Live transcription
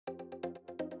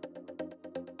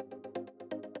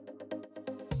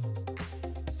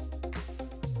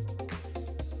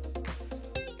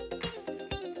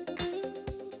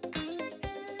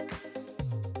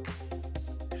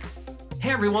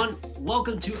Hey everyone,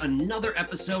 welcome to another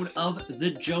episode of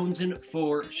the Jonesin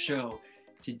 4 Show.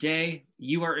 Today,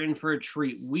 you are in for a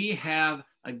treat. We have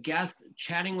a guest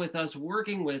chatting with us,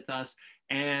 working with us,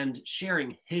 and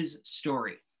sharing his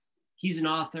story. He's an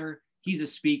author, he's a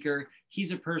speaker,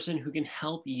 he's a person who can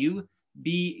help you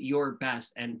be your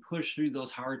best and push through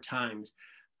those hard times.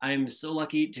 I'm so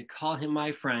lucky to call him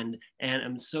my friend, and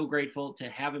I'm so grateful to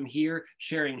have him here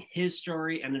sharing his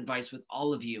story and advice with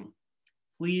all of you.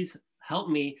 Please help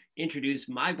me introduce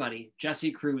my buddy,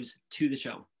 Jesse Cruz, to the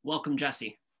show. Welcome,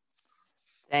 Jesse.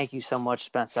 Thank you so much,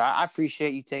 Spencer. I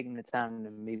appreciate you taking the time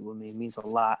to meet with me. It means a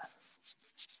lot.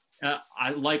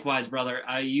 Likewise, brother.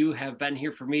 You have been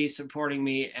here for me, supporting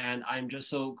me, and I'm just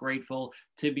so grateful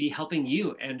to be helping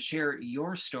you and share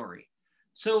your story.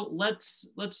 So let's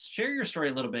share your story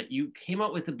a little bit. You came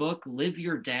out with the book Live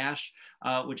Your Dash,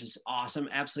 which is awesome.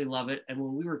 Absolutely love it. And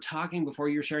when we were talking before,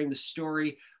 you were sharing the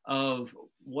story of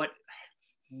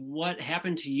what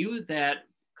happened to you that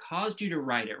caused you to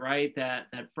write it, right? That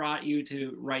brought you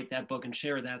to write that book and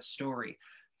share that story.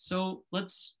 So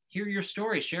let's hear your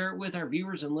story. Share it with our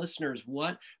viewers and listeners.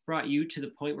 What brought you to the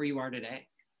point where you are today?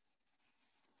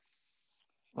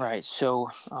 Right. So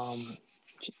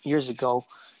years ago,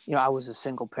 I was a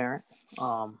single parent,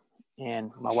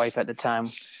 and my wife at the time,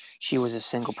 she was a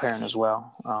single parent as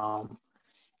well.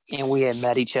 And we had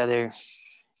met each other,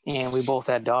 and we both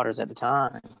had daughters at the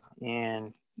time.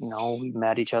 And, we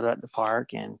met each other at the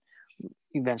park and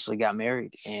eventually got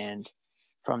married. And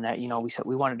from that, we said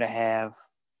we wanted to have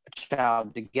a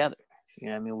child together.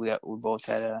 We both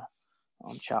had a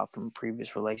child from a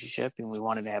previous relationship, and we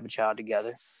wanted to have a child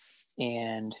together.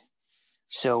 And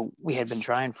so we had been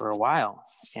trying for a while,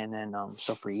 and then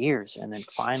so for years, and then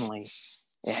finally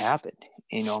it happened.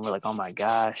 And we're like, oh my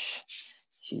gosh,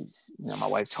 she's. My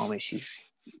wife told me she's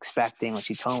expecting. When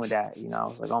she told me that, I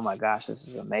was like, oh my gosh, this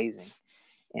is amazing,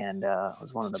 and it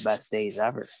was one of the best days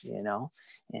ever.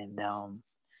 And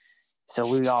so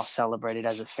we all celebrated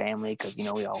as a family because we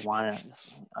all wanted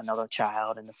another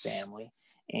child in the family,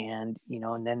 and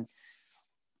and then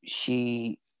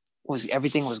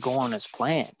everything was going as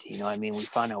planned. We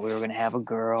found out we were going to have a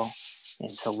girl.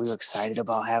 And so we were excited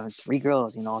about having 3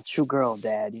 girls, a true girl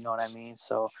dad, you know what I mean?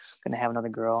 So going to have another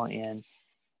girl. And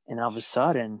all of a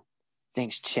sudden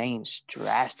things changed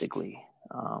drastically.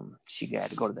 She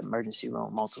had to go to the emergency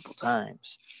room multiple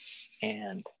times,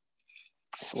 and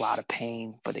a lot of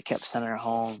pain, but they kept sending her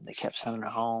home.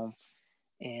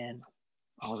 And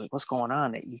I was like, what's going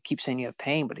on? You keep saying you have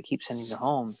pain, but they keep sending you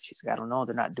home. She's like, I don't know.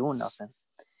 They're not doing nothing.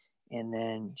 And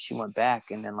then she went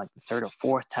back, and then like the 3rd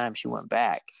or 4th time she went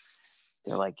back,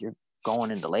 they're like, you're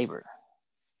going into labor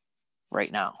right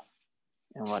now.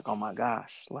 And we're like, oh my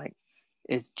gosh, like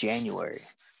it's January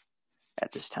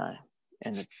at this time,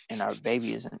 and our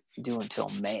baby isn't due until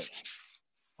May.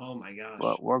 Oh my gosh.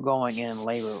 But we're going in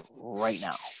labor right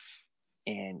now,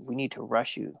 and we need to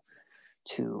rush you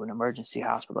to an emergency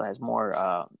hospital that has more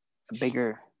a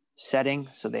bigger setting,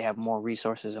 so they have more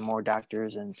resources and more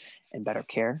doctors and better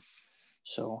care.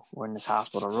 So we're in this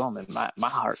hospital room, and my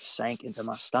heart sank into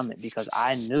my stomach because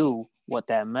I knew what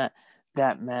that meant.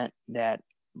 That meant that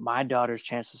my daughter's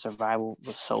chance of survival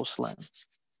was so slim.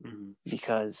 Mm-hmm.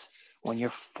 Because when you're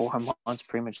 4 months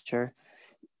premature,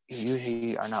 you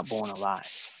usually are not born alive.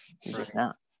 You're just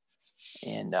not.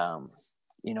 And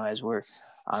as we're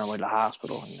on our way to the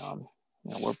hospital,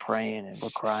 we're praying and we're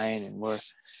crying and we're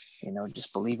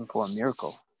just believing for a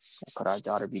miracle. Could our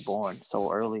daughter be born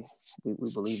so early?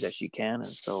 We believe that she can. And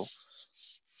so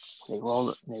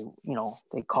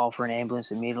they call for an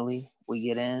ambulance immediately. We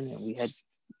get in, and it's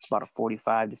about a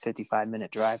 45 to 55 minute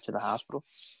drive to the hospital.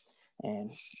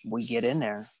 And we get in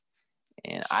there,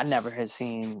 and I never had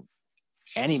seen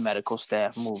any medical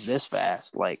staff move this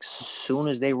fast. Like, soon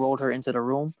as they rolled her into the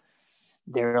room,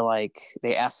 they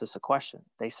asked us a question.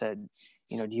 They said,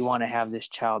 do you want to have this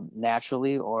child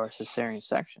naturally or cesarean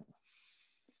section?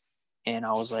 And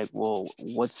I was like, well,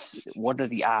 what are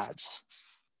the odds?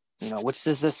 Which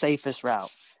is the safest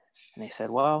route? And they said,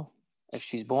 well, if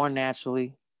she's born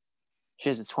naturally, she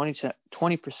has a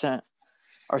 20%,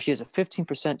 or she has a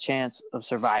 15% chance of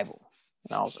survival.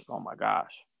 And I was like, oh my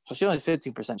gosh. So she only has a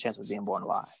 15% chance of being born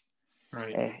alive.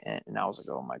 Right. And I was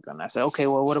like, oh my God. And I said, okay,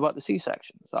 well, what about the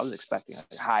C-section? So I was expecting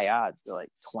like high odds,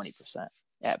 like 20%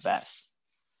 at best.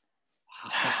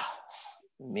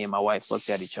 Me and my wife looked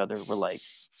at each other. We're like,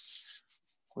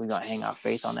 we're going to hang our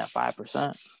faith on that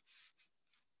 5%.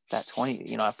 That 20,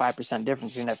 a 5%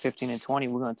 difference between that 15 and 20,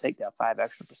 we're going to take that 5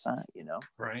 extra percent,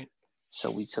 Right. So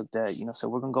we took that, so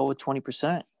we're going to go with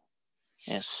 20%.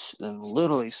 And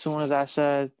literally, as soon as I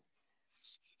said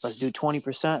let's do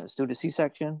 20%. Let's do the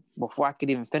C-section. Before I could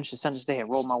even finish the sentence, they had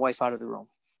rolled my wife out of the room,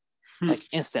 like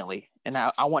instantly. And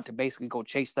I went to basically go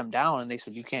chase them down, and they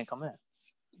said, you can't come in.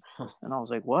 And I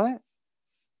was like, what?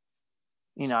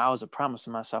 You know, I was a promise to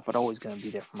myself I'd always going to be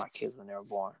there for my kids when they were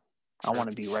born. I want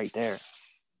to be right there.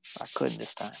 I couldn't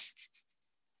this time.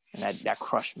 And that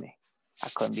crushed me. I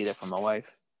couldn't be there for my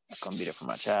wife. I couldn't be there for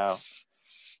my child.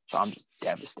 So I'm just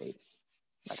devastated.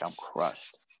 Like, I'm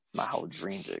crushed. My whole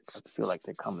dreams, I feel like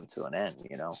they're coming to an end,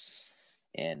 you know?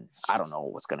 And I don't know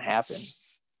what's going to happen.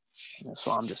 And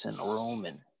so I'm just in the room,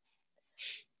 and,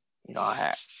 you know,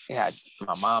 I had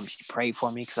my mom, she prayed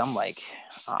for me because I'm like,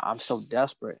 I'm so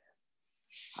desperate.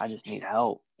 I just need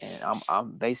help. And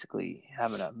I'm basically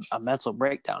having a mental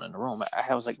breakdown in the room.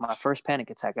 I was like my first panic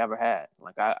attack I ever had.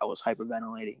 Like I was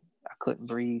hyperventilating. I couldn't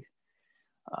breathe.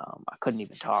 I couldn't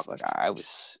even talk. Like I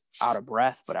was out of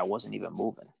breath, but I wasn't even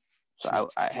moving. So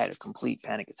I had a complete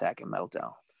panic attack and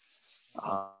meltdown.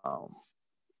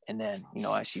 And then, you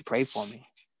know, as she prayed for me,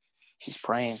 she's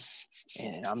praying,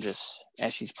 and I'm just,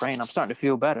 as she's praying, I'm starting to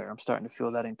feel better. I'm starting to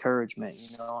feel that encouragement,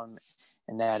 you know,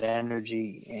 and that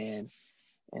energy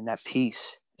and that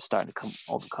peace is starting to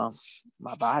overcome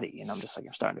my body. And I'm just like,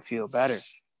 I'm starting to feel better.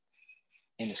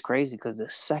 And it's crazy because the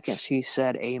second she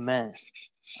said amen,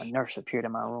 a nurse appeared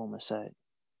in my room and said,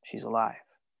 she's alive.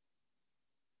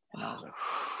 And I was like,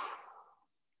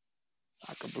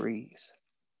 I could breathe.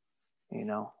 You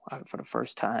know, for the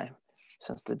first time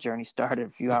since the journey started a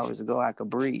few hours ago, I could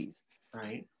breathe.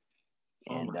 Right.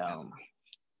 And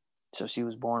so she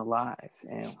was born alive.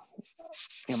 And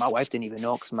you know, my wife didn't even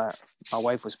know because my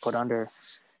wife was put under,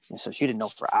 and so she didn't know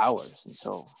for hours. And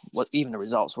so what even the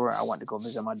results were, I went to go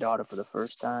visit my daughter for the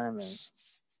first time, and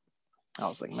I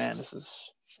was like, man,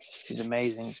 she's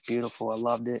amazing. It's beautiful. I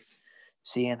loved it,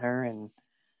 seeing her. And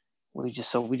we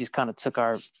just kind of took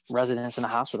our residence in the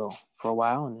hospital for a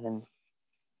while, and then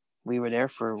we were there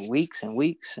for weeks and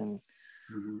weeks, and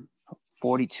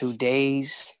 42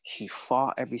 days. She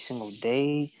fought every single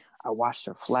day. I watched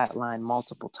her flatline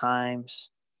multiple times,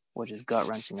 which is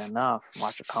gut-wrenching enough.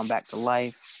 Watch her come back to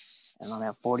life. And on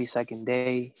that 42nd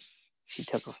day, she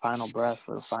took her final breath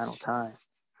for the final time.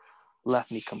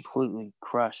 Left me completely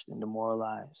crushed and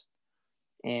demoralized.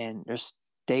 And there's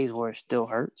days where it still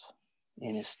hurts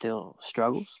and it still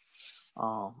struggles.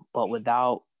 But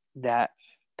without that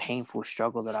painful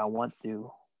struggle that I went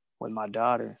through with my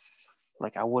daughter,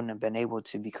 like I wouldn't have been able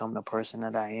to become the person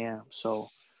that I am. So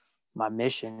my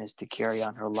mission is to carry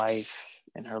on her life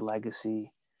and her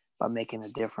legacy by making a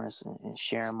difference and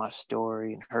sharing my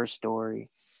story and her story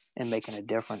and making a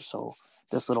difference. So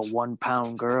this little 1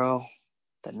 pound girl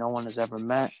that no one has ever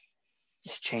met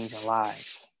is changing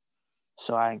lives.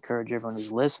 So I encourage everyone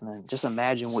who's listening, just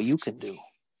imagine what you can do.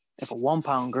 If a 1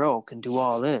 pound girl can do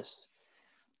all this,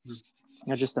 you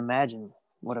know, just imagine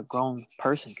what a grown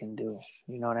person can do.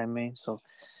 You know what I mean? So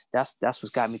that's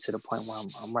what got me to the point where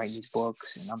I'm writing these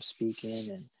books and I'm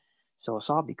speaking. And so it's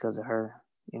all because of her,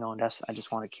 you know, and I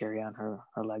just want to carry on her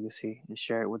legacy and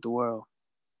share it with the world.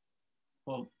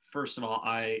 Well, first of all,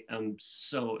 I am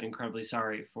so incredibly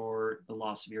sorry for the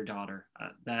loss of your daughter.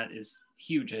 That is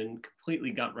huge and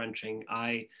completely gut-wrenching.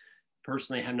 I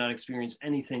personally have not experienced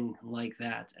anything like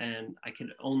that, and I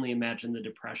can only imagine the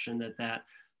depression that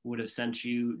would have sent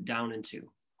you down into.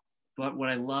 But what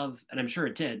I love, and I'm sure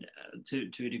it did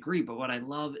to a degree, but what I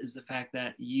love is the fact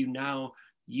that you now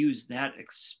use that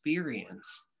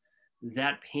experience,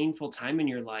 that painful time in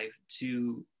your life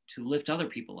to lift other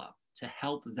people up, to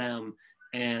help them,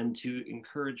 and to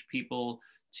encourage people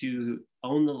to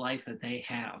own the life that they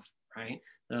have, right?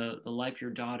 The life your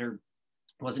daughter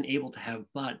wasn't able to have,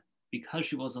 but because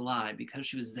she was alive, because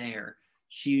she was there,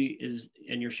 she is,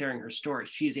 and you're sharing her story,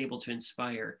 she is able to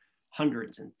inspire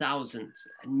hundreds and thousands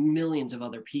and millions of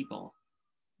other people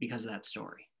because of that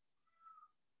story.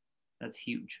 That's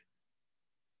huge.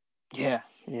 Yeah.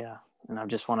 And I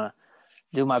just want to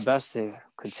do my best to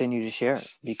continue to share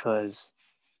it because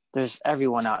there's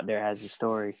everyone out there has a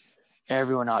story.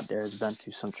 Everyone out there has been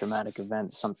through some traumatic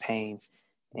event, some pain,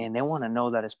 and they want to know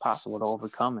that it's possible to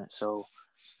overcome it. So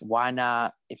why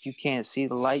not, if you can't see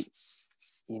the light,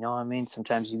 you know what I mean?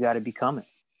 Sometimes you got to become it.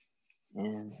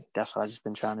 And that's what I've just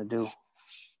been trying to do.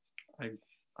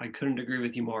 I couldn't agree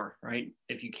with you more, right?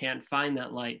 If you can't find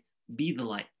that light, be the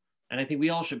light. And I think we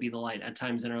all should be the light at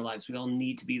times in our lives. We all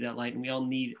need to be that light, and we all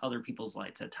need other people's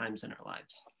lights at times in our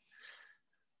lives.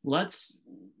 Let's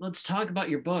talk about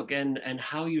your book and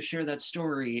how you share that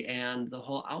story and the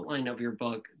whole outline of your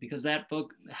book, because that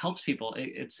book helps people.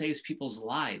 It saves people's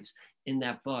lives in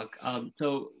that book.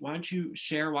 So why don't you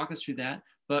walk us through that?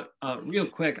 But real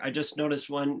quick, I just noticed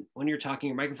when you're talking,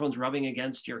 your microphone's rubbing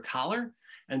against your collar,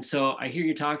 And so I hear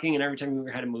you talking, and every time you move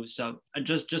your head, it moves. So I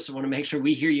just want to make sure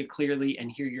we hear you clearly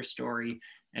and hear your story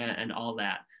and all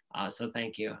that. So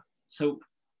thank you. So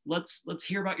let's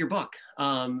hear about your book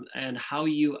and how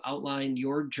you outline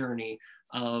your journey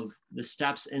of the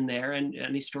steps in there, and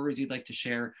any stories you'd like to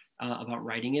share about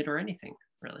writing it or anything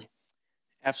really.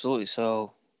 Absolutely.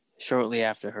 So shortly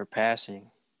after her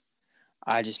passing,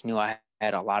 I just knew I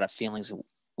had a lot of feelings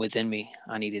within me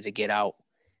I needed to get out,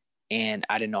 and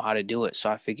I didn't know how to do it. So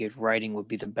I figured writing would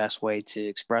be the best way to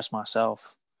express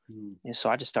myself. Mm. And so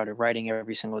I just started writing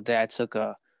every single day. I took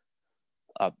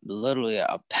literally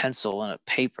a pencil and a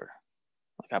paper.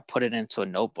 Like I put it into a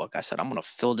notebook. I said, I'm going to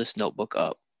fill this notebook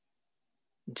up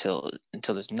until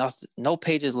there's no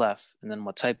pages left. And then I'm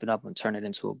going to type it up and turn it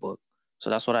into a book. So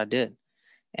that's what I did.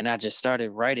 And I just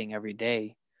started writing every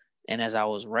day. And as I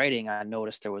was writing, I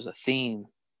noticed there was a theme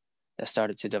that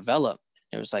started to develop.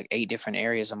 There was like 8 different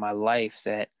areas of my life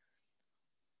that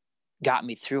got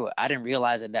me through it. I didn't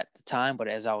realize it at the time, but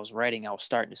as I was writing, I was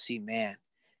starting to see, man,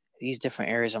 these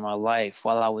different areas of my life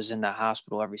while I was in the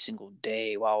hospital every single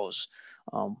day, while I was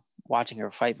watching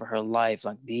her fight for her life.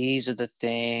 Like these are the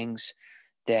things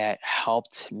that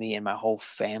helped me and my whole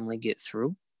family get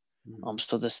through.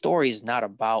 So the story is not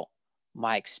about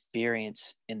my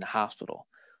experience in the hospital.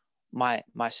 My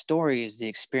story is the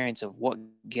experience of what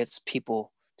gets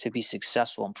people to be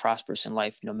successful and prosperous in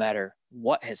life, no matter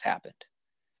what has happened.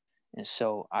 And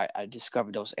so I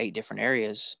discovered those 8 different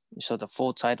areas. So the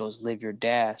full title is Live Your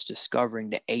Dash, Discovering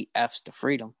the 8 F's to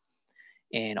Freedom.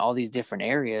 And all these different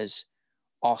areas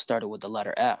all started with the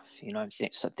letter F, you know,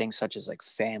 things such as like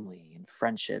family and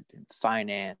friendship and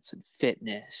finance and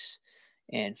fitness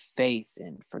and faith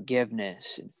and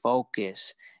forgiveness and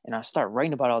focus. And I start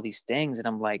writing about all these things, and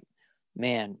I'm like,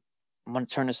 man, I'm going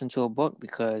to turn this into a book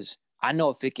because I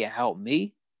know if it can help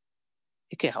me,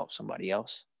 it can help somebody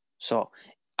else. So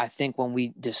I think when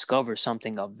we discover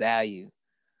something of value,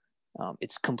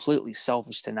 it's completely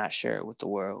selfish to not share it with the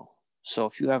world. So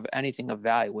if you have anything of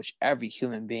value, which every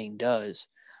human being does,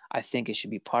 I think it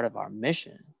should be part of our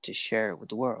mission to share it with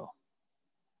the world.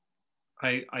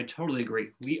 I totally agree.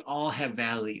 We all have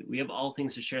value. We have all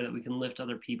things to share that we can lift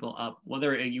other people up,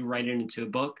 whether you write it into a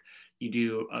book, you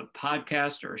do a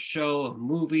podcast or a show, a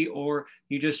movie, or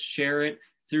you just share it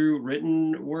through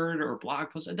written word or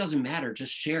blog post. It doesn't matter.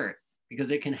 Just share it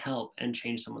because it can help and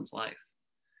change someone's life.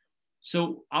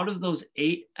 So out of those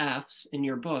 8 F's in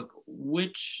your book,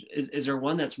 which is there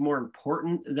one that's more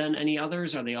important than any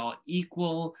others? Are they all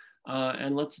equal?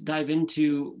 And let's dive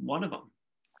into one of them.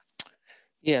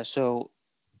 Yeah. So,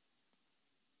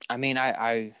 I mean,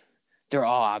 they're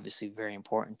all obviously very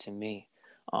important to me.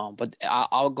 But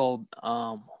I'll go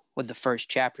with the first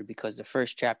chapter, because the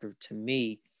first chapter to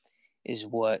me is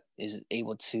what is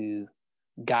able to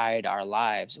guide our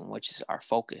lives, and which is our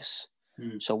focus.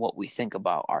 So what we think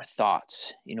about, our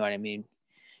thoughts, you know what I mean?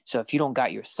 So if you don't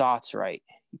got your thoughts right,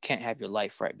 you can't have your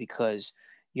life right, because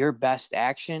your best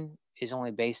action is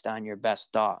only based on your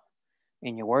best thought,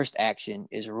 and your worst action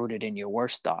is rooted in your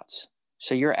worst thoughts.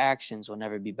 So your actions will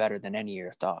never be better than any of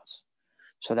your thoughts.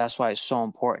 So that's why it's so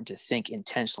important to think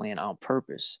intentionally and on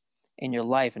purpose in your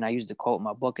life. And I use the quote in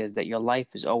my book is that your life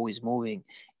is always moving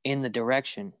in the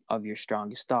direction of your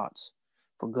strongest thoughts,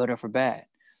 for good or for bad.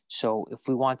 So if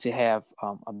we want to have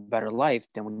a better life,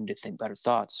 then we need to think better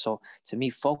thoughts. So to me,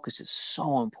 focus is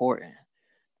so important.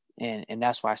 And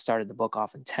that's why I started the book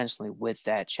off intentionally with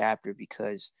that chapter,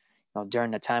 because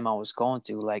during the time I was going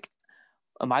through, like,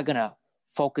 am I going to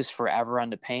focus forever on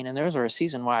the pain? And there was a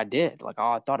season where I did. Like,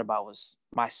 all I thought about was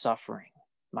my suffering,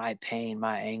 my pain,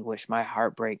 my anguish, my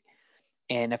heartbreak.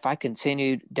 And if I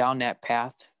continued down that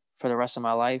path for the rest of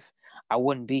my life, I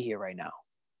wouldn't be here right now.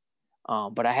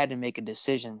 But I had to make a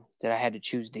decision that I had to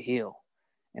choose to heal.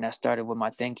 And I started with my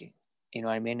thinking, you know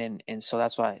what I mean? And so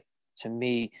that's why, to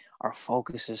me, our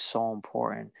focus is so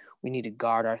important. We need to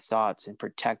guard our thoughts and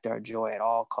protect our joy at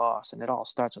all costs. And it all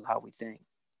starts with how we think.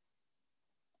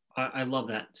 I love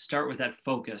that. Start with that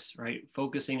focus, right?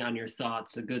 Focusing on your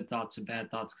thoughts, the good thoughts, the bad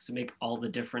thoughts, because they make all the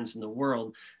difference in the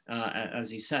world.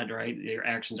 As you said, right? Your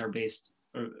actions are based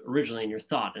originally in your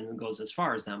thought, and it goes as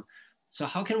far as them. So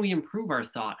how can we improve our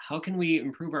thought? How can we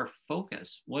improve our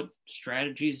focus? What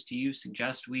strategies do you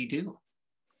suggest we do?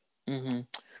 Mm-hmm.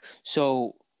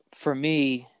 So for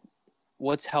me,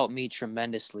 what's helped me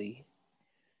tremendously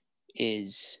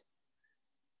is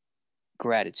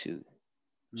gratitude.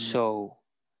 So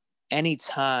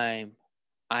anytime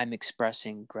I'm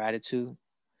expressing gratitude,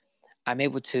 I'm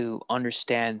able to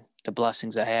understand the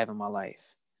blessings I have in my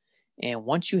life. And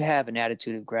once you have an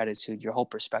attitude of gratitude, your whole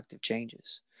perspective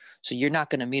changes. So you're not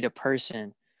going to meet a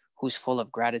person who's full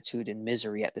of gratitude and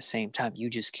misery at the same time. You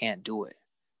just can't do it.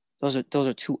 Those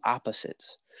are two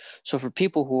opposites. So for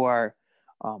people who are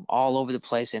all over the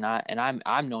place, and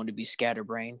I'm known to be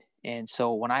scatterbrained, and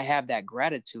so when I have that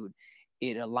gratitude,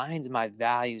 it aligns my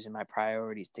values and my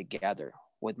priorities together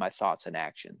with my thoughts and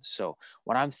actions. So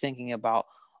when I'm thinking about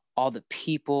all the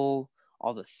people,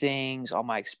 all the things, all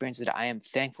my experiences that I am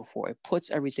thankful for, it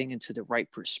puts everything into the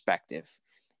right perspective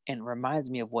and reminds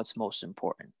me of what's most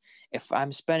important. If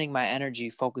I'm spending my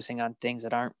energy focusing on things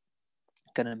that aren't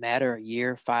going to matter a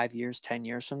year, 5 years, 10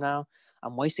 years from now,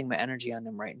 I'm wasting my energy on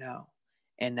them right now.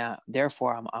 And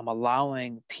therefore, I'm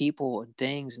allowing people and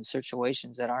things and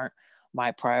situations that aren't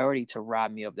my priority to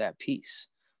rob me of that peace.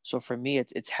 So for me,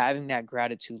 it's having that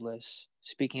gratitude list,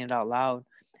 speaking it out loud,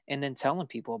 and then telling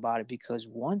people about it. Because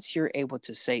once you're able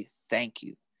to say thank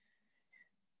you,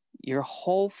 your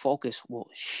whole focus will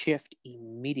shift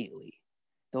immediately.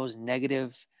 Those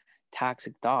negative,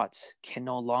 toxic thoughts can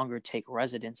no longer take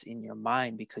residence in your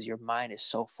mind, because your mind is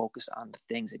so focused on the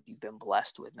things that you've been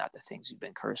blessed with, not the things you've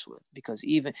been cursed with.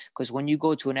 Because when you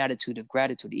go to an attitude of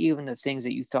gratitude, even the things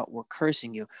that you thought were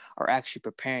cursing you are actually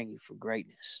preparing you for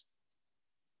greatness.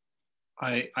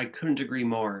 I couldn't agree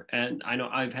more. And I know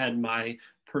I've had my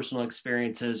personal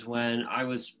experiences when I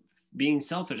was being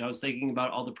selfish. I was thinking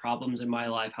about all the problems in my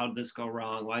life. How did this go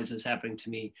wrong? Why is this happening to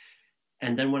me?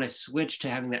 And then when I switched to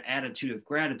having that attitude of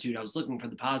gratitude, I was looking for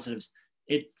the positives.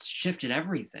 It shifted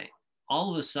everything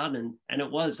all of a sudden. And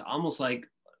it was almost like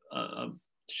a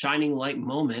shining light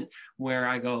moment where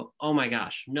I go, oh my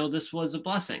gosh, no, this was a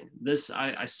blessing.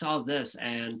 I saw this,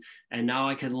 and now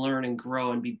I can learn and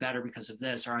grow and be better because of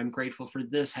this, or I'm grateful for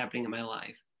this happening in my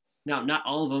life. Now, not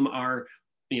all of them are,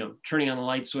 turning on the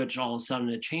light switch, all of a sudden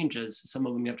it changes. Some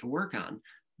of them you have to work on,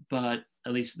 but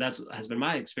at least has been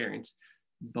my experience.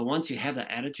 But once you have that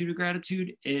attitude of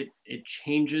gratitude, it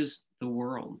changes the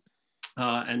world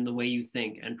and the way you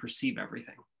think and perceive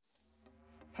everything.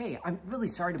 Hey, I'm really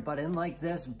sorry to butt in like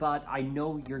this, but I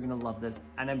know you're gonna love this,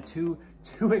 and I'm too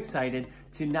excited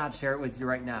to not share it with you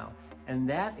right now. And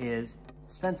that is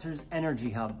Spencer's Energy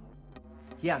Hub.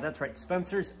 Yeah, that's right,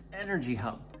 Spencer's Energy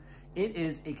Hub. It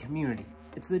is a community.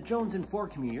 It's the Jonesin 4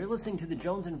 community. You're listening to the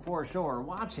Jonesin 4 show or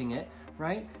watching it,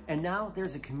 right? And now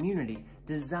there's a community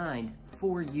designed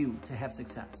for you to have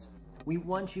success. We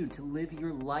want you to live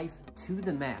your life to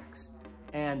the max,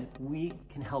 and we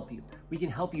can help you. We can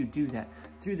help you do that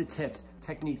through the tips,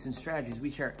 techniques, and strategies we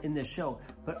share in this show,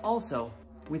 but also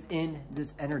within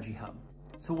this Energy Hub.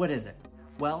 So what is it?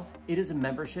 Well, it is a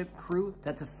membership crew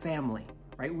that's a family,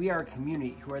 right? We are a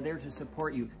community who are there to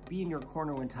support you, be in your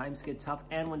corner when times get tough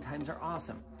and when times are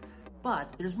awesome.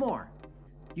 But there's more.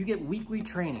 You get weekly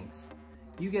trainings.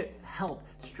 You get help,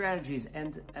 strategies,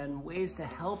 and ways to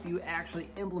help you actually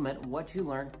implement what you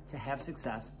learn to have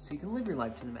success so you can live your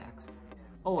life to the max.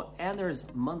 Oh, and there's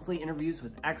monthly interviews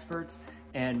with experts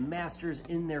and masters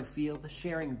in their field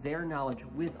sharing their knowledge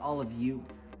with all of you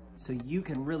so you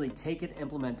can really take it,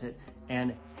 implement it,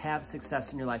 and have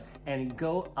success in your life and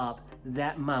go up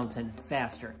that mountain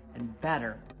faster and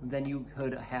better than you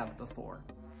could have before.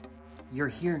 You're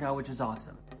here now, which is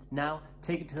awesome. Now,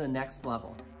 take it to the next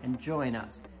level and join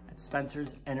us at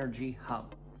Spencer's Energy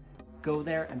Hub. Go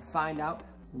there and find out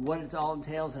what it all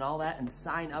entails and all that, and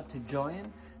sign up to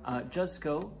join. Just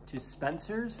go to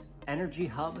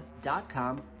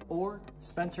spencersenergyhub.com or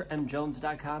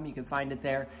spencermjones.com. You can find it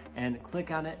there and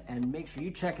click on it and make sure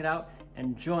you check it out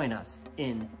and join us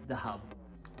in the hub.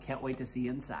 Can't wait to see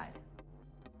you inside.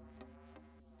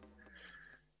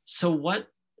 So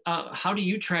how do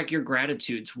you track your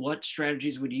gratitudes? What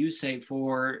strategies would you say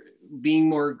for being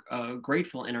more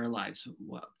grateful in our lives?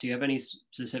 Do you have any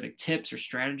specific tips or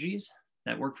strategies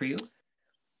that work for you?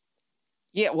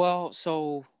 Yeah, well,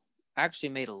 so I actually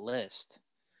made a list.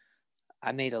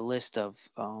 I made a list of,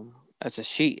 that's a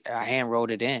sheet. I hand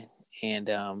wrote it in, and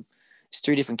it's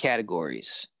 3 different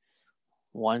categories.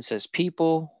 One says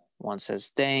people, one says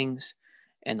things,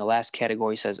 and the last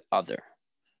category says other.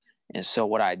 And so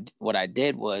what I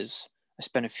did was I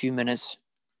spent a few minutes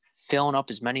filling up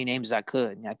as many names as I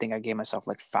could. And I think I gave myself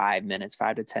like 5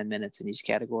 to 10 minutes in each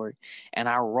category. And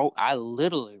I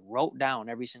literally wrote down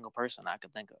every single person I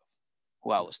could think of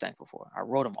who I was thankful for. I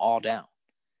wrote them all down.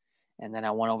 And then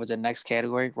I went over to the next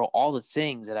category, wrote all the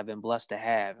things that I've been blessed to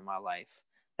have in my life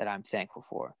that I'm thankful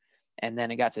for. And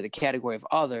then it got to the category of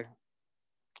other.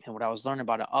 And what I was learning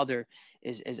about an other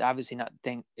is obviously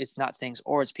it's not things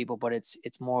or it's people, but it's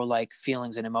more like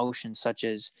feelings and emotions such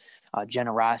as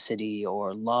generosity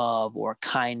or love or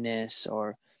kindness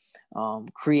or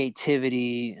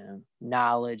creativity and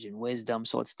knowledge and wisdom.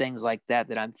 So it's things like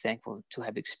that I'm thankful to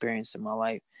have experienced in my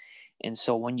life. And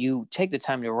so when you take the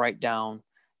time to write down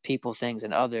people, things,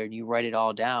 and other, and you write it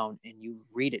all down and you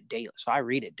read it daily. So I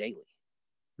read it daily,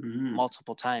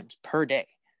 multiple times per day.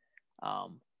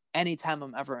 Anytime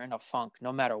I'm ever in a funk,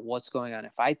 no matter what's going on,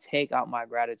 if I take out my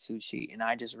gratitude sheet and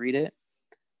I just read it,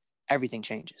 everything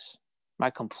changes. My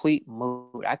complete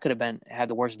mood. I could have had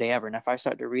the worst day ever. And if I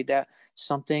start to read that,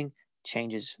 something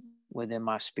changes within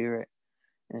my spirit.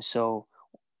 And so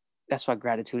that's why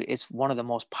gratitude, it's one of the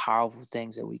most powerful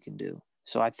things that we can do.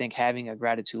 So I think having a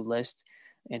gratitude list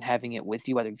and having it with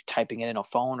you, whether you're typing it in a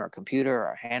phone or a computer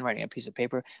or handwriting a piece of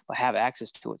paper, but have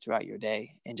access to it throughout your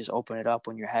day and just open it up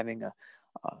when you're having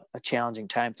a challenging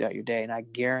time throughout your day. And I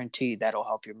guarantee that'll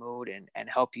help your mood and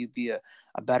help you be a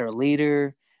better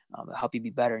leader, help you be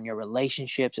better in your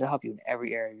relationships. It'll help you in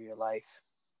every area of your life.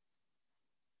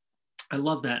 I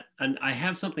love that. And I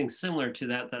have something similar to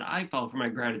that I follow for my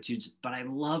gratitudes, but I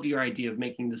love your idea of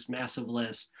making this massive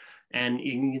list, and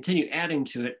you can continue adding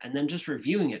to it and then just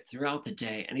reviewing it throughout the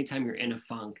day. Anytime you're in a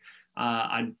funk,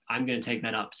 I'm going to take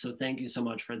that up. So thank you so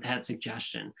much for that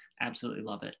suggestion. Absolutely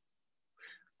love it.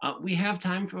 We have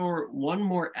time for one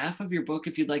more F of your book,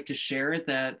 if you'd like to share it,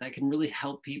 that can really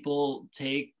help people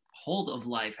take hold of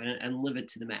life and live it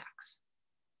to the max.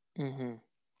 Mm-hmm.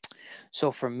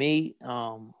 So for me,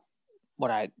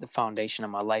 the foundation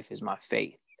of my life is my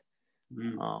faith.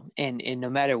 And no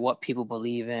matter what people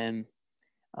believe in,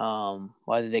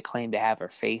 whether they claim to have a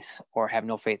faith or have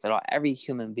no faith at all, every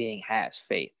human being has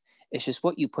faith. It's just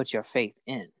what you put your faith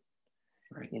in.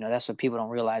 Right. That's what people don't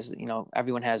realize.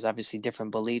 Everyone has obviously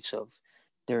different beliefs of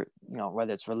their,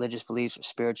 whether it's religious beliefs or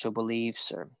spiritual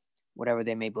beliefs or whatever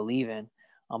they may believe in.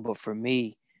 But for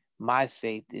me, my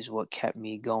faith is what kept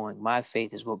me going. My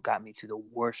faith is what got me through the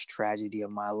worst tragedy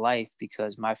of my life,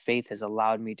 because my faith has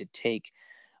allowed me to take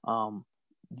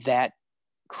that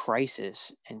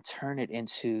crisis and turn it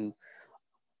into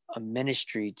a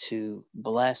ministry to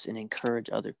bless and encourage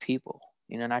other people.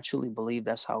 And I truly believe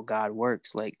that's how God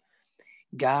works. Like,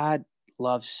 God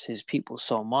loves his people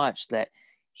so much that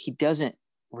he doesn't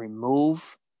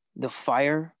remove the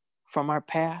fire from our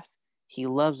path. He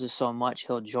loves us so much,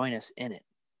 he'll join us in it.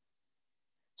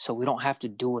 So we don't have to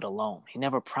do it alone. He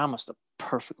never promised a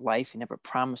perfect life. He never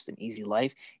promised an easy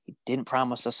life. He didn't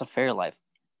promise us a fair life.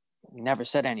 He never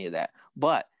said any of that.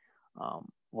 But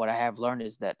what I have learned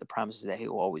is that the promise is that he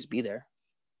will always be there,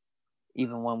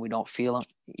 even when we don't feel him,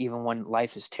 even when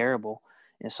life is terrible.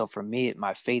 And so for me,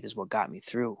 my faith is what got me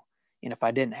through. And if I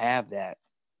didn't have that,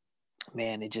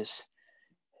 man,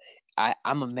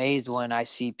 I'm amazed when I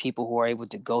see people who are able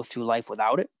to go through life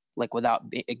without it, like without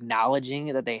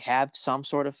acknowledging that they have some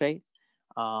sort of faith.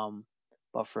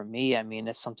 But for me, I mean,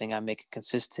 that's something I make a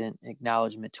consistent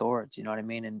acknowledgement towards, you know what I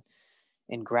mean?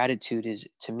 And gratitude is,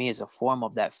 to me, is a form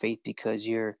of that faith, because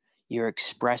you're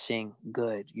expressing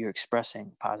good, you're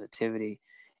expressing positivity.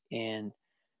 And,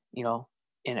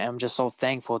 and I'm just so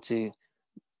thankful to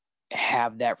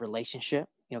have that relationship,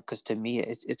 because to me,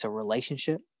 it's a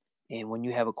relationship. And when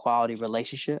you have a quality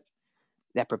relationship,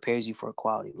 that prepares you for a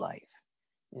quality life.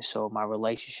 And so my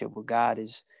relationship with God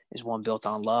is one built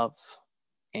on love.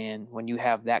 And when you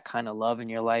have that kind of love in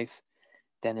your life,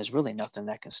 then there's really nothing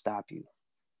that can stop you.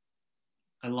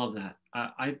 I love that.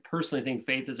 I personally think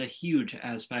faith is a huge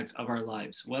aspect of our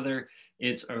lives, whether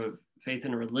it's a faith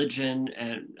in a religion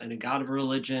and a God of a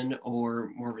religion, or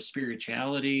more of a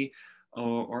spirituality,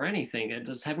 or anything. It's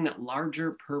just having that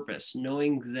larger purpose,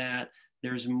 knowing that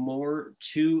there's more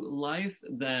to life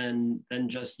than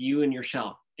just you and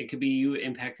yourself. It could be you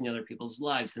impacting other people's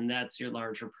lives, and that's your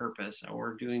larger purpose,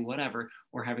 or doing whatever,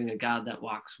 or having a God that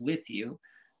walks with you.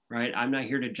 Right? I'm not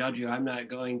here to judge you. I'm not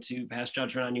going to pass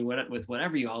judgment on you with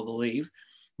whatever you all believe,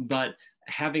 but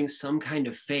having some kind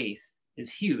of faith is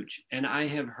huge. And I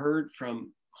have heard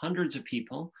from hundreds of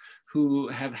people who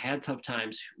have had tough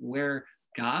times where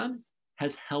God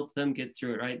has helped them get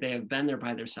through it, right? They have been there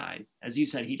by their side. As you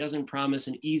said, he doesn't promise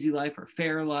an easy life or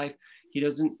fair life. He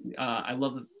doesn't, I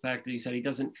love the fact that you said he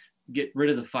doesn't get rid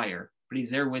of the fire, but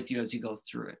he's there with you as you go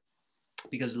through it,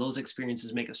 because those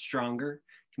experiences make us stronger,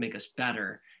 can make us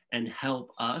better, and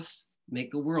help us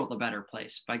make the world a better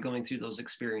place by going through those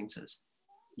experiences.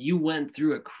 You went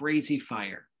through a crazy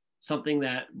fire, something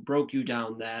that broke you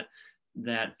down,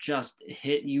 that just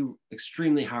hit you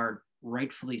extremely hard,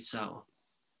 rightfully so.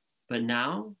 But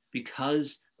now,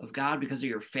 because of God, because of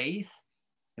your faith,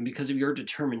 and because of your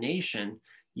determination,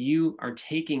 you are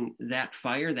taking that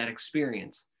fire, that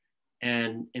experience,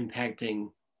 and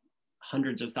impacting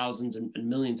hundreds of thousands and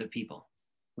millions of people,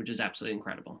 which is absolutely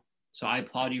incredible. So I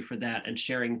applaud you for that and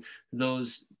sharing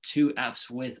those two F's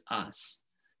with us,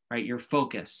 right? Your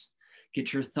focus,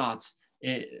 get your thoughts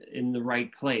in the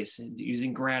right place,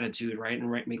 using gratitude, right?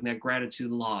 And making that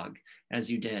gratitude log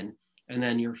as you did. And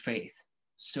then your faith,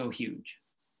 so huge.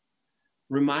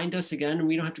 Remind us again, and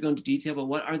we don't have to go into detail, but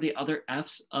what are the other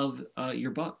F's of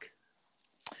your book?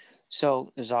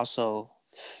 So there's also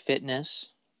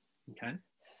fitness, Okay.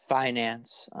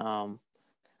 finance.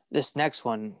 This next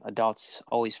one, adults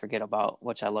always forget about,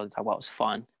 which I love to talk about, is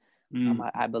fun.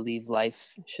 I believe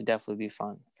life should definitely be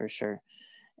fun, for sure.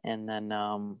 And then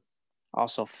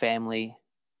also family,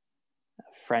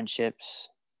 friendships,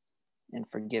 and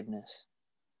forgiveness.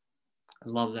 I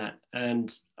love that.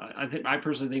 And I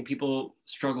personally think people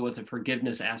struggle with the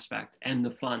forgiveness aspect and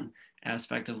the fun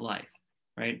aspect of life,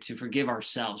 right? To forgive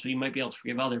ourselves. We might be able to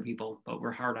forgive other people, but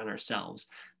we're hard on ourselves.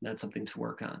 That's something to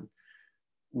work on.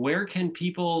 Where can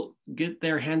people get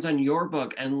their hands on your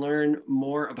book and learn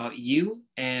more about you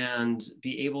and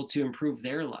be able to improve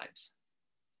their lives?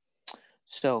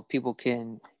 So people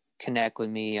can connect with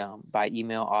me by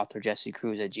email,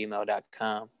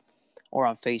 authorjessecruz@gmail.com, or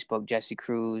on Facebook, Jesse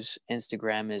Cruz.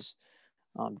 Instagram is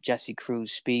Jesse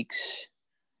Cruz Speaks.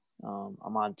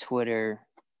 I'm on Twitter.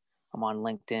 I'm on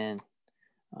LinkedIn.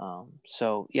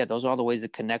 So yeah, those are all the ways to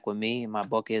connect with me. My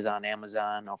book is on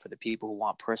Amazon, or for the people who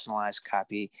want personalized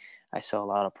copy. I sell a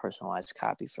lot of personalized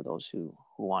copy for those who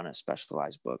want a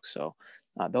specialized book. So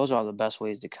those are the best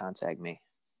ways to contact me.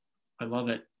 I love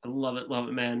it. I love it. Love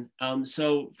it, man.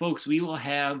 So folks, we will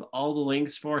have all the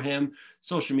links for him,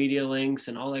 social media links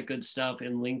and all that good stuff,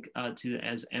 and link to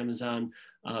as Amazon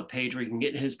page where you can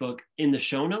get his book in the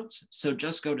show notes. So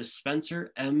just go to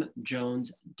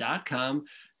spencermjones.com,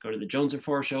 go to the Jones and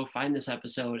Four Show, find this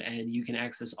episode, and you can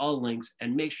access all the links,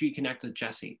 and make sure you connect with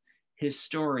Jesse. His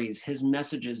stories, his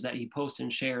messages that he posts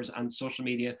and shares on social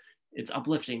media, it's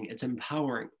uplifting, it's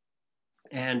empowering.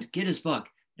 And get his book.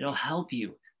 It'll help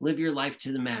you live your life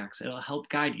to the max. It'll help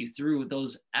guide you through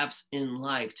those F's in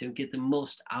life to get the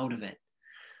most out of it.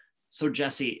 So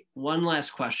Jesse, one last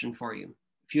question for you.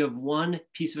 If you have one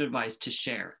piece of advice to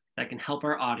share that can help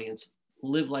our audience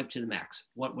live life to the max,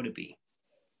 what would it be?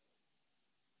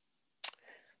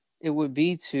 It would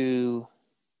be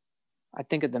I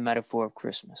think of the metaphor of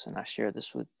Christmas, and I share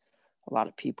this with a lot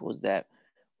of people, is that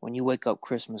when you wake up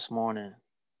Christmas morning,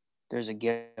 there's a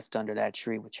gift under that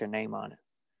tree with your name on it.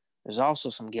 There's also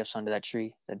some gifts under that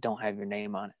tree that don't have your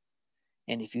name on it.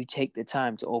 And if you take the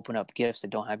time to open up gifts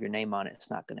that don't have your name on it, it's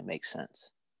not going to make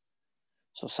sense.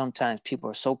 So sometimes people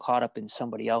are so caught up in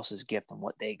somebody else's gift and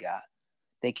what they got,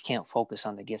 they can't focus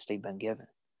on the gifts they've been given.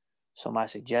 So my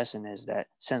suggestion is that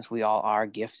since we all are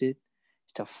gifted,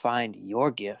 is to find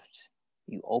your gift,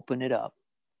 you open it up,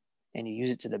 and you use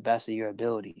it to the best of your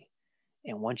ability.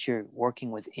 And once you're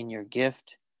working within your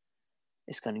gift,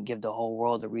 it's going to give the whole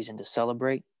world a reason to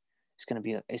celebrate. It's going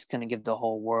to give the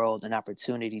whole world an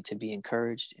opportunity to be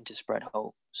encouraged and to spread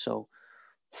hope. So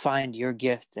find your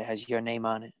gift that has your name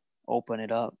on it, open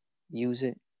it up, use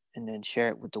it, and then share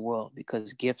it with the world,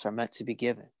 because gifts are meant to be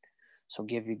given. So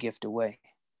give your gift away.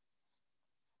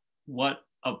 What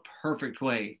a perfect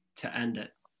way to end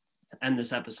it, to end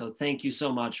this episode. Thank you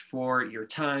so much for your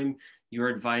time, your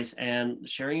advice, and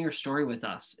sharing your story with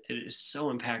us. It is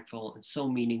so impactful and so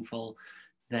meaningful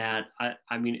that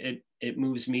I mean, it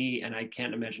moves me, and I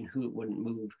can't imagine who it wouldn't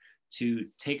move to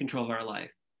take control of our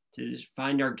life, to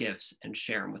find our gifts and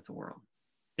share them with the world.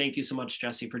 Thank you so much,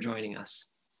 Jesse, for joining us.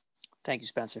 Thank you,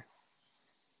 Spencer.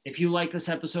 If you like this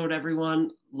episode,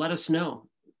 everyone, let us know.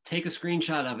 Take a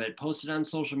screenshot of it, post it on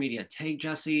social media, tag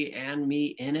Jesse and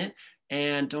me in it,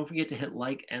 and don't forget to hit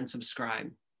like and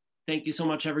subscribe. Thank you so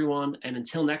much, everyone, and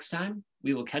until next time,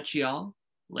 we will catch you all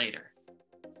later.